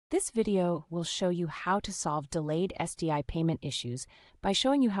This video will show you how to solve delayed SDI payment issues by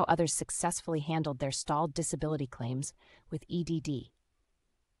showing you how others successfully handled their stalled disability claims with EDD.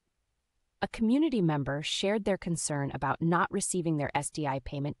 A community member shared their concern about not receiving their SDI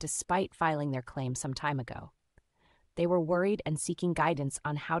payment despite filing their claim some time ago. They were worried and seeking guidance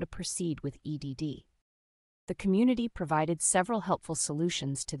on how to proceed with EDD. The community provided several helpful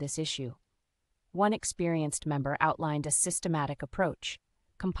solutions to this issue. One experienced member outlined a systematic approach.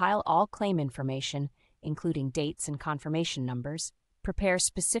 Compile all claim information, including dates and confirmation numbers, prepare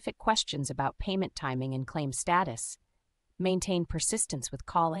specific questions about payment timing and claim status, maintain persistence with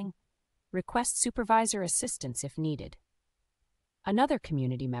calling, request supervisor assistance if needed. Another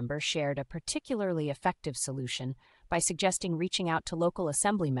community member shared a particularly effective solution by suggesting reaching out to local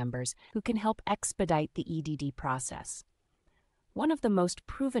assembly members who can help expedite the EDD process. One of the most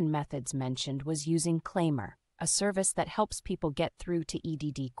proven methods mentioned was using Claimer, a service that helps people get through to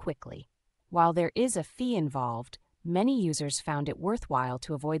EDD quickly. While there is a fee involved, many users found it worthwhile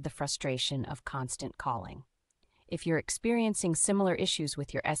to avoid the frustration of constant calling. If you're experiencing similar issues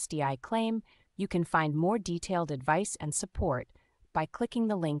with your SDI claim, you can find more detailed advice and support by clicking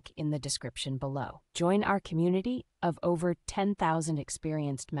the link in the description below. Join our community of over 10,000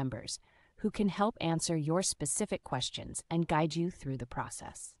 experienced members who can help answer your specific questions and guide you through the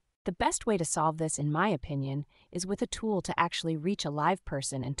process. The best way to solve this, in my opinion, is with a tool to actually reach a live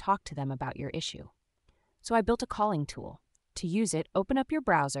person and talk to them about your issue. So I built a calling tool. To use it, open up your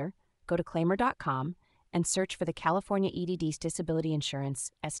browser, go to claimer.com, and search for the California EDD's Disability Insurance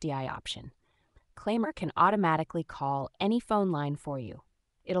SDI option. Claimer can automatically call any phone line for you.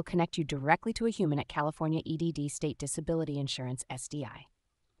 It'll connect you directly to a human at California EDD State Disability Insurance SDI.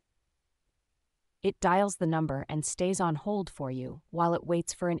 It dials the number and stays on hold for you while it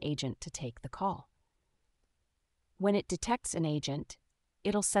waits for an agent to take the call. When it detects an agent,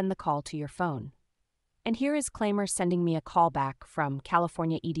 it'll send the call to your phone. And here is Claimer sending me a call back from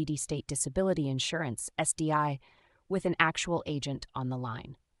California EDD State Disability Insurance SDI with an actual agent on the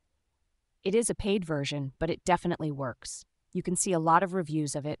line. It is a paid version, but it definitely works. You can see a lot of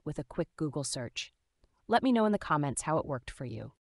reviews of it with a quick Google search. Let me know in the comments how it worked for you.